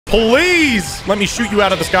Please let me shoot you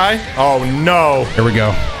out of the sky. Oh, no. Here we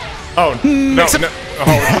go. Oh, no. Oh.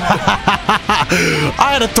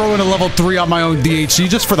 I had to throw in a level 3 on my own DHC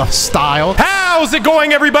just for the style. How's it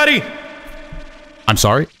going, everybody? I'm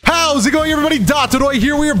sorry. How's it going, everybody? Dotodoya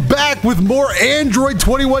here. We are back with more Android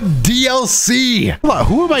 21 DLC. Hold on,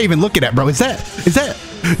 who am I even looking at, bro? Is that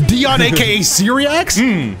Dion, aka Syriax? Bro,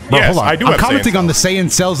 yes, hold on. I do I'm have commenting on the Saiyan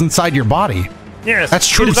cells inside your body. Yes, that's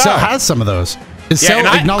true. Cell has some of those. Is Cell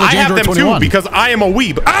acknowledge Android 21? Too because I am a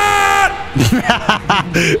weeb.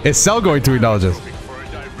 Ah! Is Cell going to acknowledge this?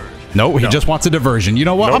 No, he just wants a diversion. You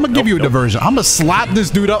know what? I'm gonna give you a diversion. I'm gonna slap this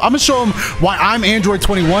dude up. I'm gonna show him why I'm Android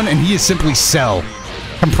 21 and he is simply Cell,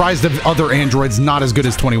 comprised of other androids not as good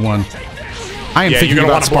as 21. I am thinking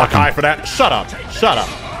about block high for that. Shut up. Shut up.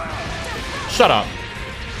 Shut up.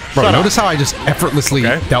 Bro, notice how I just effortlessly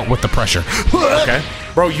dealt with the pressure. Okay.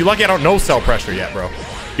 Bro, you lucky I don't know Cell pressure yet, bro.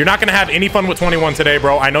 You're not gonna have any fun with 21 today,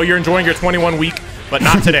 bro. I know you're enjoying your 21 week, but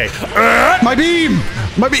not today. My beam!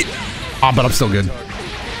 My beam! Ah, but I'm still good.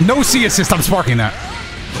 No C assist, I'm sparking that.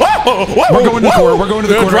 Whoa, whoa, we're going to the corner, we're going to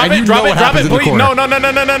the corner. Drop it, drop it, please. No,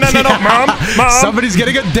 Mom. Somebody's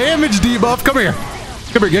getting a damage debuff. Come here.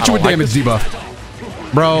 Come here, get you a damage debuff.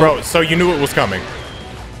 Bro, so you knew it was coming.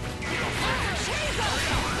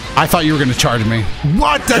 I thought you were going to charge me.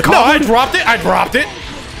 What? No, I dropped it. I dropped it.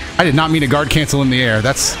 I did not mean a guard cancel in the air.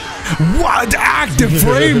 That's... What? Active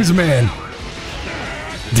frames, man.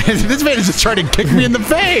 This man is just trying to kick me in the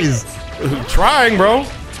face. Trying, bro.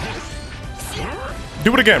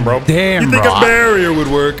 Do it again, bro. Damn, you think a barrier would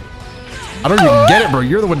work? I don't even get it, bro.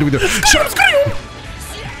 You're the one doing the... Shut up,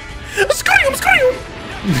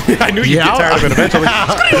 I knew you'd get tired of it eventually.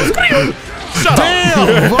 Shut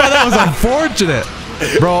Damn, bro, that was unfortunate.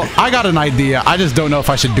 Bro, I got an idea. I just don't know if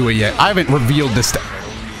I should do it yet. I haven't revealed this.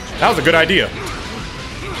 That was a good idea.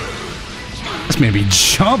 This made me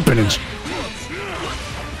jumping and...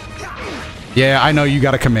 Yeah, I know you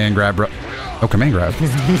got a command grab, bro. Oh, command grab.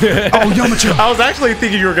 Oh, Yamacha. I was actually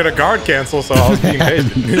thinking you were going to guard cancel, so I was being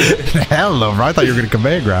patient. Hello, bro. I thought you were going to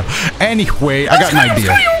command grab. Anyway, I got an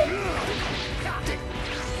idea.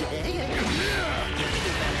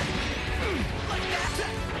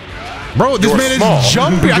 Bro, this man is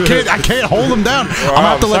jumping. I can't hold him down. I'm gonna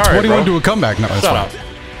have to let 21 do a comeback. No, that's fine.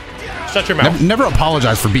 Shut your mouth. Never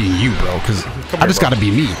apologize for being you, bro, because I just gotta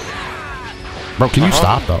be me. Bro, can you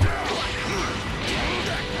stop though?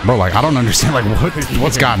 Bro, like I don't understand like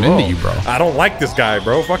what's gotten into you, bro. I don't like this guy,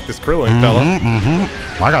 bro. Fuck this Krillin fella.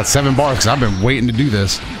 Well, I got 7 bars because I've been waiting to do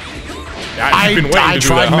this. I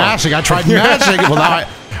tried mashing. I tried mashing. Well,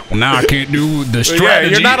 now I can't do the strategy. Yeah,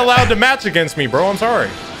 you're not allowed to match against me, bro. I'm sorry.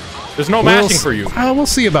 There's no matching for you. We'll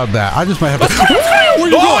see about that. I just might have to... Where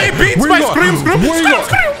you going? It beats my scream.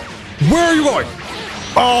 Where are you going?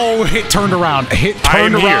 Oh, hit turned around. Hit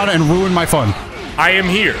turned around and ruined my fun. I am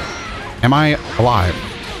here. Am I alive?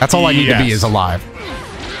 That's all I need to be is alive.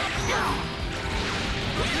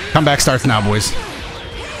 Comeback starts now, boys.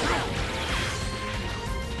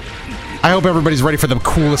 I hope everybody's ready for the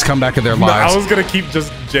coolest comeback of their lives. I was going to keep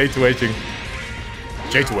just J2Hing.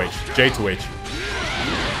 J2H. J2H.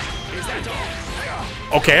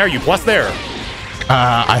 Okay, are you plus there?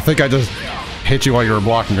 I think I just hit you while you were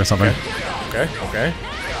blocking or something. Okay.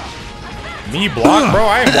 Me block? Bro,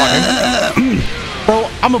 I ain't blocking. Bro,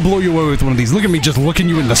 I'm gonna blow you away with one of these. Look at me just looking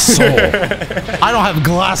you in the soul. I don't have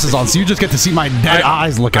glasses on, so you just get to see my dead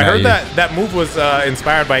eyes looking at you. I heard that move was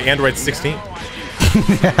inspired by Android 16.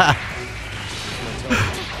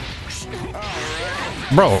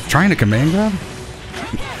 Bro, trying to command grab?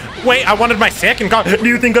 Wait, I wanted my second call. Do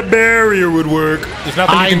you think a barrier would work? There's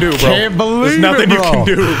nothing you can do, bro. I can't believe There's nothing it, you can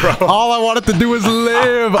do, bro. All I wanted to do was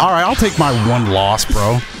live. All right, I'll take my one loss,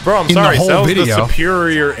 bro. Bro, I'm sorry. Cell's the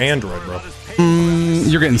superior android, bro.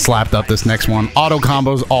 You're getting slapped up this next one. Auto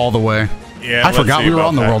combos all the way. Yeah, I forgot we were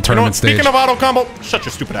on the world tournament stage. Speaking of auto combo, shut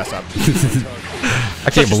your stupid ass up.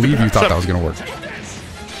 I can't believe you thought that was going to work.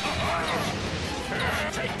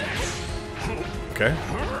 Okay.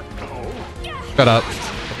 Shut up.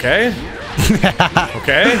 Okay.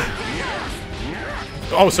 Okay.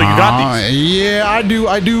 Oh, so you got these? Yeah, I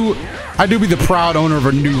do be the proud owner of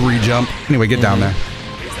a new rejump. Anyway, get down there.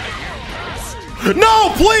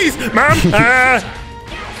 No, please, man.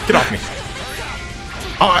 Get off me.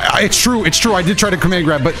 It's true. It's true. I did try to command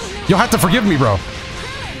grab, but you'll have to forgive me, bro.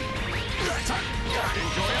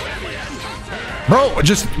 Bro,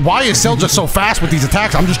 just why is Cell just so fast with these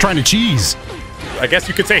attacks? I'm just trying to cheese. I guess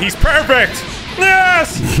you could say he's perfect.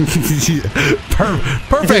 Yes.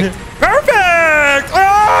 Perfect. Perfect.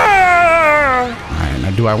 Ah! All right,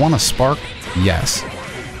 now do I want to spark? Yes.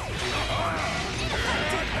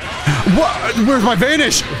 What? Where's my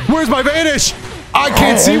vanish? Where's my vanish? I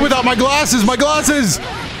can't see without my glasses. My glasses.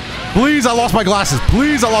 Please, I lost my glasses.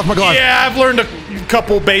 Please, I lost my glasses. Yeah, I've learned a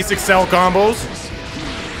couple basic cell combos.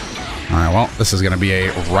 All right, well, this is going to be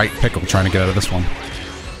a right pickle trying to get out of this one.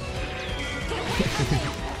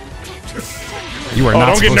 You are not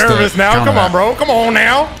don't get nervous now. Come on, bro. Come on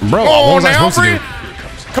now. Bro, come what was I supposed to do?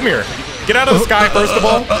 Come here. Get out of the sky, first of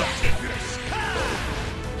all.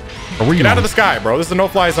 Get out of the sky, bro. This is a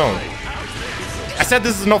no-fly zone. I said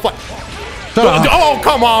this is a no-fly. Oh,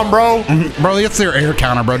 come on, bro. Bro, it's their air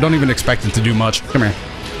counter, bro. Don't even expect it to do much. Come here.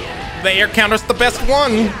 The air counter's the best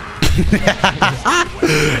one.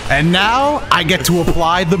 And now I get to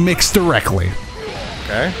apply the mix directly.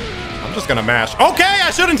 Okay. I'm just gonna mash. Okay,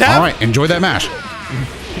 I shouldn't have. All right, enjoy that mash.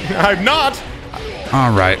 I'm not.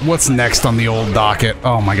 All right, what's next on the old docket?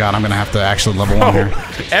 Oh my God, I'm gonna have to actually level one here.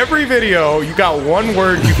 Every video, you got one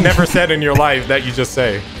word you've never said in your life that you just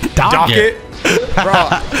say. Docket. Bro,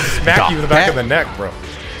 smack you in the back of the neck, bro.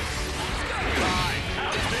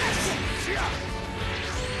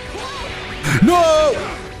 No!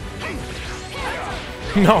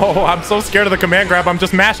 No, I'm so scared of the command grab. I'm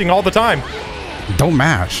just mashing all the time. Don't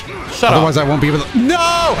mash. Shut Otherwise, up. I won't be able to.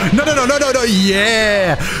 No! No!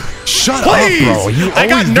 Yeah! Shut Please! up, bro. You I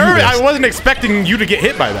got always do nervous. this. I wasn't expecting you to get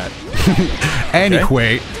hit by that.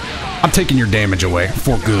 Anyway, I'm taking your damage away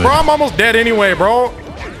for good. Bro, I'm almost dead anyway, bro.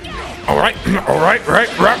 All right. Right.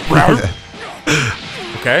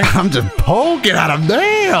 Okay. I'm just poking at him.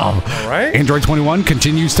 Damn. All right. Android 21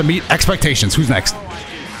 continues to meet expectations. Who's next?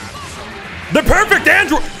 The perfect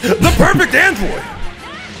android. The perfect android.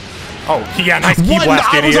 Oh, yeah, nice key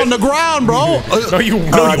blast, I was on the ground, bro. No, you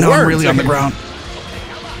weren't. I'm really on the ground.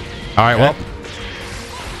 All right, well.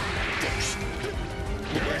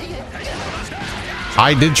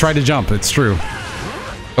 I did try to jump. It's true.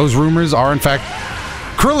 Those rumors are, in fact...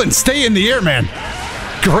 Krillin, stay in the air, man.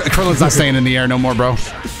 Krillin's not staying in the air no more, bro.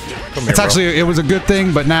 It's actually, it was a good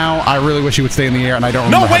thing, but now I really wish he would stay in the air, and I don't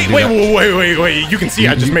remember how to do that. Wait. You can see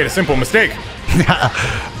I just made a simple mistake.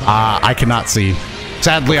 I cannot see.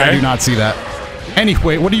 Sadly, I do not see that.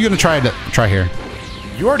 Anyway, what are you going to try here?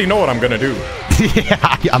 You already know what I'm going to do.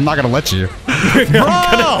 Yeah, I'm not going to let you. Bro!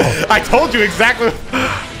 I told you exactly.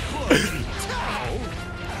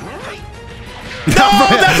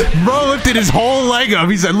 Bro lifted his whole leg up.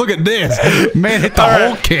 He said, look at this. Man hit the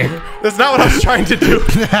whole kick. That's not what I was trying to do.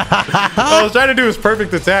 What I was trying to do is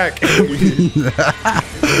perfect attack. EX.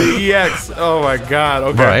 Oh my God.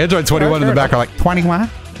 Okay. Bro, Android 21 in the back are like, 21?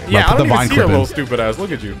 Yeah, I don't even see your little stupid ass.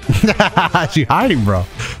 Look at you. She hiding, bro.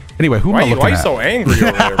 Anyway, who am I looking at? Why are you so angry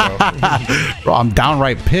over there, bro? Bro, I'm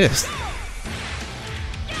downright pissed.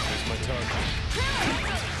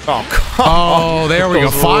 Oh, come on. There we go.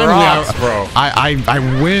 Finally, rocks, bro. I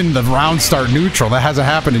win the round start neutral. That hasn't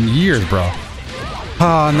happened in years, bro.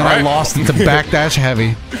 And then I lost it to backdash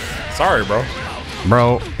heavy. Sorry, bro.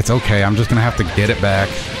 Bro, it's okay. I'm just going to have to get it back.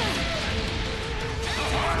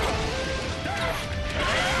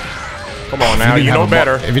 Come on now. You know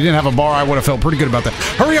better. If you didn't have a bar, I would have felt pretty good about that.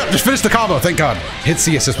 Hurry up. Just finish the combo. Thank God. Hit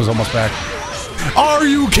C assist was almost back. Are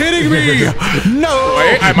you kidding me? No.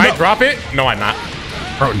 Wait, I might drop it. No, I'm not.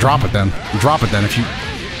 Bro, drop it then. Drop it then if you...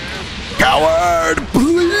 Coward,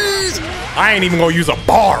 please! I ain't even gonna use a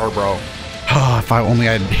bar, bro. If I only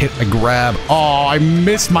had hit a grab. Oh, I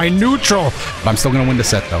missed my neutral. But I'm still gonna win the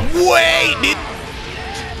set, though. Wait!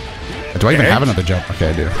 Do I even have another jump?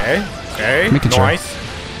 Okay, I do. Okay. Making sure. Nice.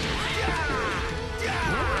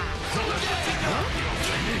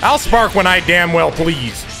 I'll spark when I damn well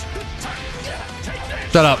please.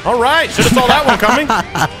 Shut up. All right, should have saw that one coming.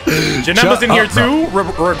 Janemba's in here too,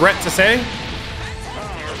 regret to say.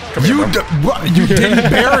 You did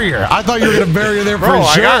barrier. I thought you were gonna barrier there for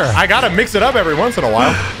sure. I gotta mix it up every once in a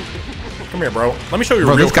while. Come here, bro. Let me show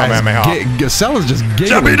you real Kamehameha. Cell is just giggling.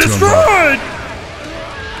 Shall be destroyed.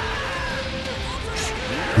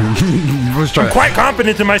 I'm quite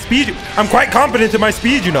confident in my speed. I'm quite confident in my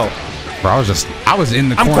speed, you know. Bro, I was in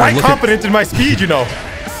the corner. I'm quite confident in my speed, you know.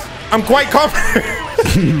 I'm quite confident.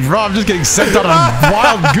 Bro, I'm just getting sent on a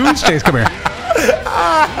wild goose chase. Come here.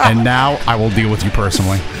 And now I will deal with you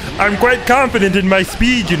personally. I'm quite confident in my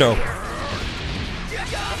speed, you know.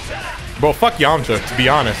 Bro, fuck Yamcha, to be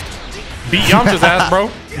honest. Beat Yamcha's ass,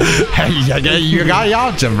 bro. You got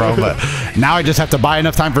Yamcha, bro. But now I just have to buy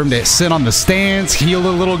enough time for him to sit on the stands, heal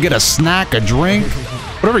a little, get a snack, a drink.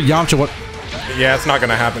 Whatever Yamcha, what? Yeah, it's not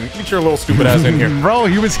going to happen. Get your little stupid ass in here. Bro,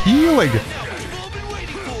 he was healing.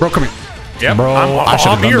 Bro, come here. Yeah, bro, I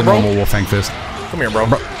should have done the normal Wolfang Fist. Come here, bro.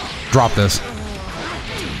 Drop this.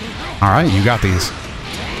 All right, you got these.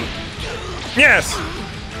 Yes.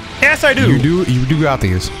 Yes, I do. You do got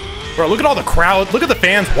these. Bro, look at all the crowd. Look at the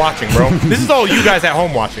fans watching, bro. This is all you guys at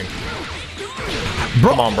home watching.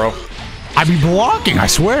 Bro, come on, bro. I be blocking, I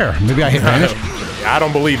swear. Maybe I hit vanish. I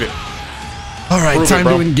don't believe it. All right, Prove time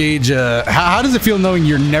it, to engage. How does it feel knowing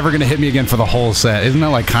you're never going to hit me again for the whole set? Isn't that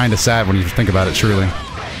like kind of sad when you think about it, truly?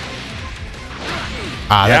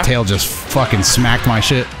 Ah, yeah? That tail just fucking smacked my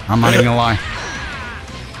shit. I'm not even going to lie.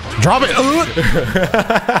 Drop it.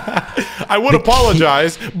 I would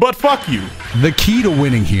apologize, but fuck you. The key to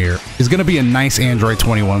winning here is going to be a nice Android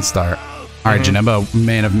 21 start. All right, Janemba,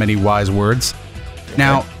 man of many wise words.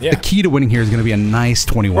 Now, the key to winning here is going to be a nice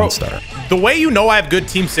 21 start. The way you know I have good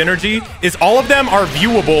team synergy is all of them are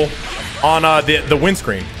viewable on the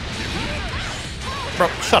windscreen. Bro,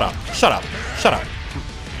 shut up. Shut up. Shut up.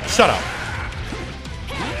 Shut up.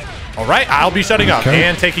 All right, I'll be shutting up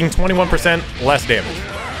and taking 21% less damage.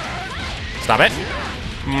 Stop it.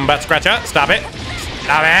 Butt scratcher. Stop it.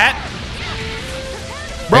 Stop it.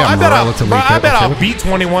 Bro, I bet I'll beat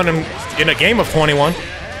 21 in a game of 21.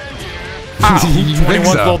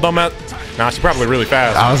 21's little dumbass. Nah, she's probably really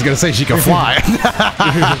fast. I was gonna say she can fly.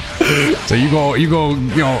 So you know,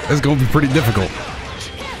 it's gonna be pretty difficult.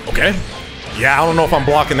 Okay. Yeah, I don't know if I'm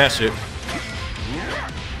blocking that shit.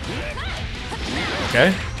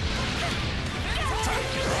 Okay.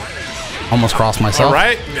 Almost crossed myself. All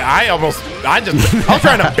right. I was trying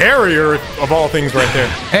to barrier of all things right there.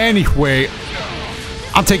 Anyway,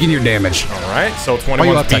 I'm taking your damage. All right. So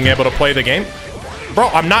 21's being able to play the game. Bro,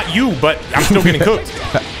 I'm not you, but I'm still getting cooked.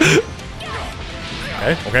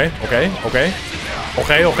 Okay, okay, okay, okay.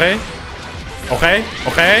 Okay, okay. Okay,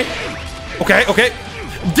 okay. Okay, okay.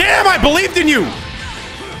 Damn, I believed in you!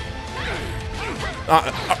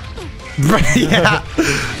 Yeah.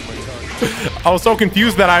 I was so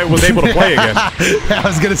confused that I was able to play again. I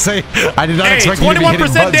was gonna say, I did not expect you to be hitting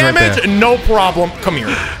buttons 21% damage, right there. no problem. Come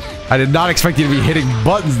here. I did not expect you to be hitting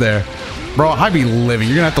buttons there. Bro, I be living.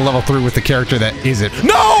 You're gonna have to level 3 with the character that isn't.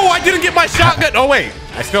 No, I didn't get my shotgun. Oh, wait.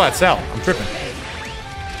 I still had Cell. I'm tripping.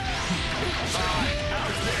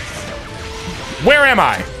 Where am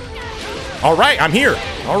I? All right, I'm here.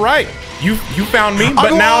 All right. You found me,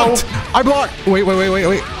 but now... I blocked. Wait.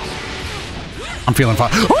 I'm feeling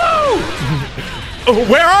fine.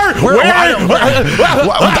 Where are you?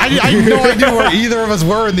 I had no idea where either of us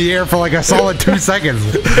were in the air for like a solid 2 seconds.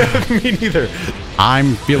 Me neither.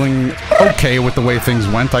 I'm feeling okay with the way things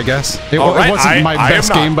went, I guess. It wasn't my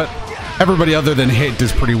best game, but everybody other than Hit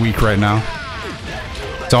is pretty weak right now.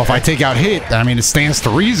 So if I take out Hit, I mean, it stands to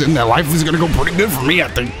reason that life is going to go pretty good for me, I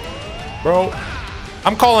think. Bro,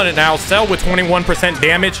 I'm calling it now. Cell with 21%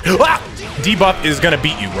 damage. Debuff is going to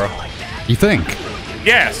beat you, bro. You think?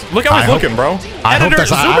 Yes. Look how he's looking, bro. Editor,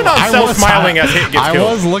 zoom in on Cell smiling as Hit gets killed.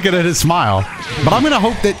 I was looking at his smile. But I'm going to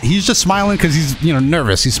hope that he's just smiling because he's,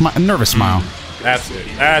 nervous. He's a nervous smile. That's it.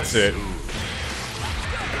 That's it.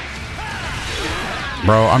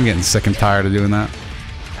 Bro, I'm getting sick and tired of doing that.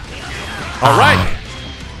 All right.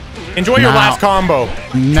 Enjoy your last combo.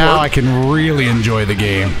 Now I can really enjoy the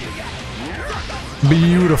game.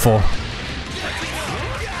 Beautiful.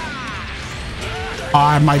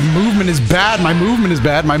 My movement is bad. My movement is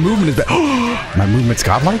bad. My movement is bad. My movement's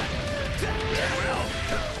godlike?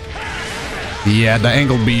 Yeah, the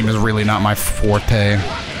angle beam is really not my forte.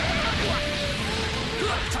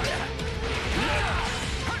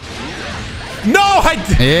 No, that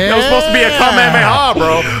was supposed to be a Kamehameha,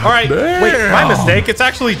 bro. All right, wait, my mistake. It's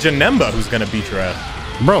actually Janemba who's gonna beat your ass.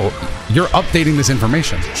 Bro, you're updating this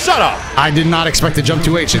information. Shut up. I did not expect to jump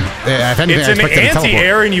 2H. If anything, it's an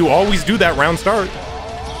anti-air, and you always do that round start.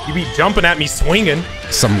 You be jumping at me, swinging.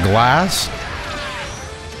 Some glass.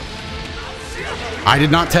 I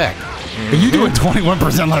did not tech. But you doing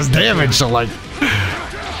 21% less damage, so like,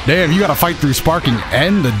 damn, you got to fight through sparking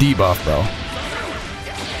and the debuff, bro.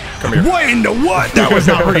 Come here. What in the what? That was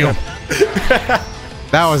not real.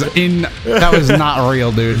 That was not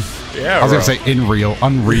real, dude. Yeah, I was gonna say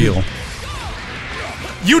unreal.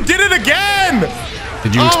 You did it again!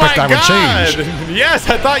 Did you expect I would change? Yes,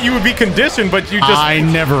 I thought you would be conditioned, but you just... I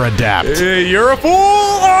never adapt. You're a fool!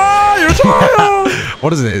 Oh, you're trying!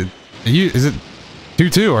 What is it? Is it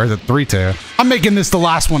 2-2 or is it 3-2? I'm making this the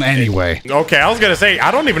last one anyway. Okay, I was gonna say,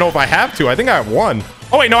 I don't even know if I have to. I think I have one.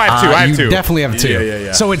 Oh wait, no, I have two. I have two. You definitely have two.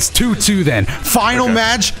 Yeah. So it's 2-2 then. Final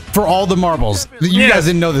match for all the marbles. You guys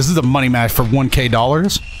didn't know this is a money match for $1K.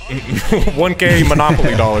 1K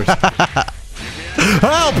Monopoly dollars.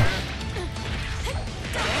 Help!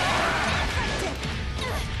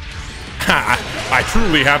 I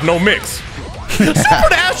truly have no mix. Super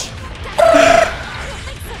Dash!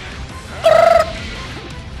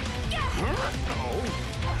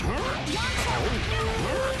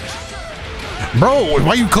 Bro, why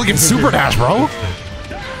are you clicking super dash, bro?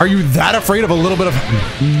 Are you that afraid of a little bit of...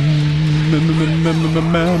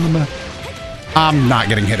 I'm not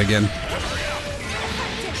getting hit again.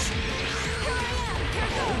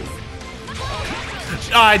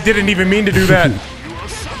 I didn't even mean to do that.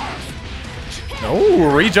 No,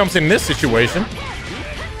 re-jumps in this situation.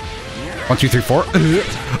 1, 2, 3, 4.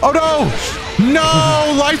 Oh no!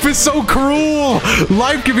 No! Life is so cruel!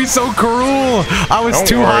 Life can be so cruel! I was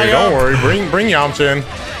too high up. Don't worry, bring Yamcha in.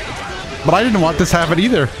 But I didn't want this to happen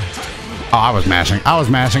either. Oh, I was mashing. I was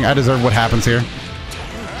mashing. I deserve what happens here.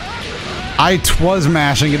 I was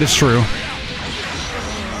mashing, it is true.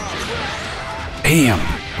 Damn.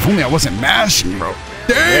 If only I wasn't mashing, bro.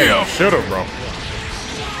 Damn! Yeah, should've, bro.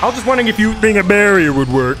 I was just wondering if you being a barrier would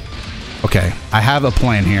work. Okay, I have a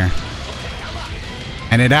plan here.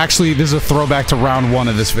 And it actually, this is a throwback to round 1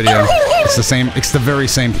 of this video. It's the same, it's the very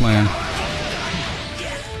same plan.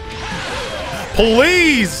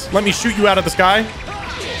 Please let me shoot you out of the sky.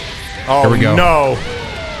 Oh, here we go. No.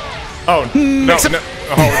 Oh, no.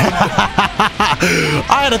 Oh.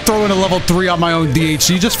 I had to throw in a level 3 on my own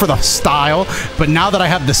DHC just for the style. But now that I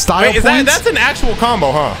have the style Wait, points... that's an actual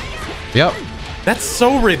combo, huh? Yep. That's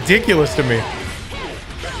so ridiculous to me.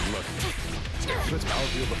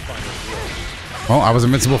 Well, I was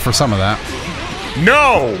invincible for some of that.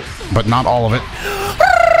 No! But not all of it.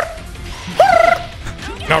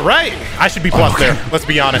 All right. I should be plus there. Let's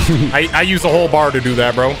be honest. I use a whole bar to do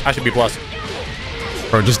that, bro. I should be plus.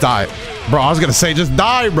 Bro, just die. Bro, I was going to say, just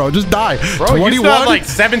die, bro. Just die. Bro, 21? you still had like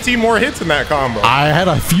 17 more hits in that combo. I had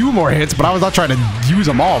a few more hits, but I was not trying to use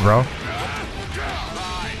them all, bro.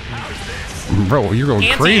 Bro, you're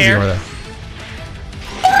going crazy over there.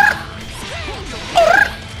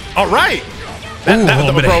 All right. A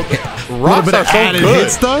little bit of added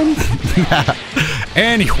hits done.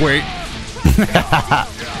 Anyway.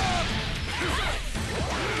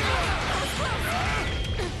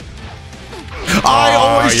 I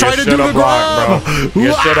always try to do the grab. Bro.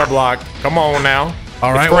 You should have blocked. Come on now.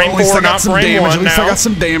 All right, well, at least I got some damage. At least I got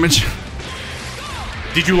some damage.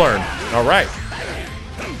 Did you learn? All right.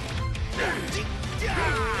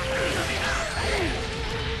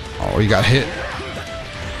 Oh, you got hit.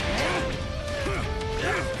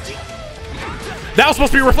 That was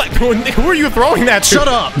supposed to be reflected. Who are you throwing that to? Shut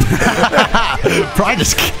up. Probably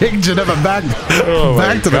just kicked Geneva back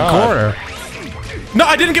to the corner. No,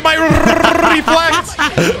 I didn't get my reflect.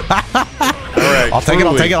 All right. I'll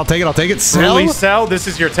take it. Sell. Truly sell. This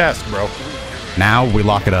is your test, bro. Now we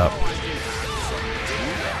lock it up.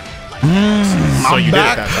 So you did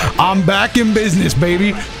it that time. I'm back in business,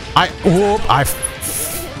 baby. I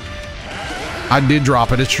did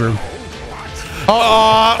drop it. It's true.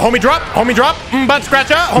 Homie drop, butt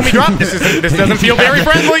scratch out, homie drop. This doesn't feel very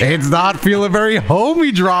friendly. It's not feeling very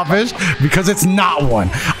homie dropish because it's not one.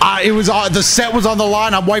 It was the set was on the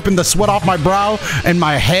line. I'm wiping the sweat off my brow and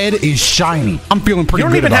my head is shiny. I'm feeling pretty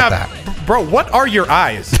good about that. Bro, what are your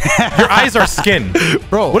eyes? Your eyes are skin.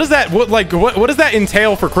 Bro, what does that what does that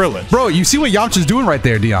entail for Krillin? Bro, you see what Yamcha's doing right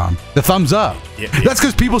there, Dion? The thumbs up. Yeah. That's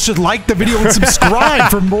because people should like the video and subscribe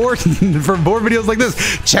for more videos like this.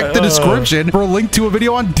 Check the description for a link to a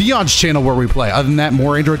video on Dion's channel where we play. Other than that,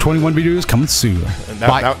 more Android 21 videos coming soon.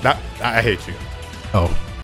 I hate you. Oh.